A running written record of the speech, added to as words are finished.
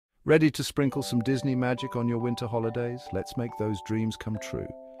Ready to sprinkle some Disney magic on your winter holidays? Let's make those dreams come true.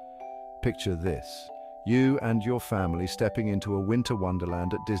 Picture this. You and your family stepping into a winter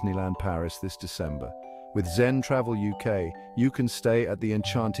wonderland at Disneyland Paris this December. With Zen Travel UK, you can stay at the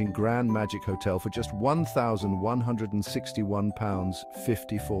enchanting Grand Magic Hotel for just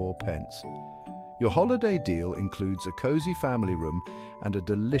 £1,161.54. Your holiday deal includes a cozy family room and a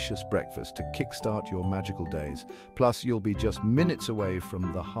delicious breakfast to kickstart your magical days. Plus, you'll be just minutes away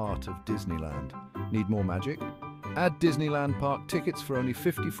from the heart of Disneyland. Need more magic? Add Disneyland Park tickets for only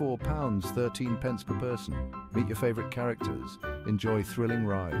 £54.13 per person. Meet your favorite characters, enjoy thrilling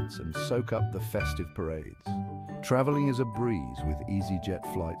rides, and soak up the festive parades. Traveling is a breeze with EasyJet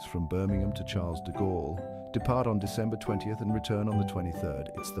flights from Birmingham to Charles de Gaulle. Depart on December 20th and return on the 23rd.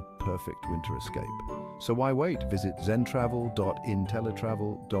 It's the perfect winter escape. So why wait? Visit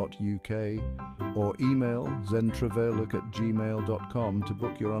zentravel.intellitravel.uk or email zentravellook@gmail.com to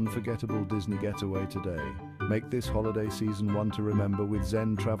book your unforgettable Disney getaway today. Make this holiday season one to remember with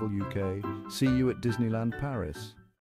Zen Travel UK. See you at Disneyland Paris.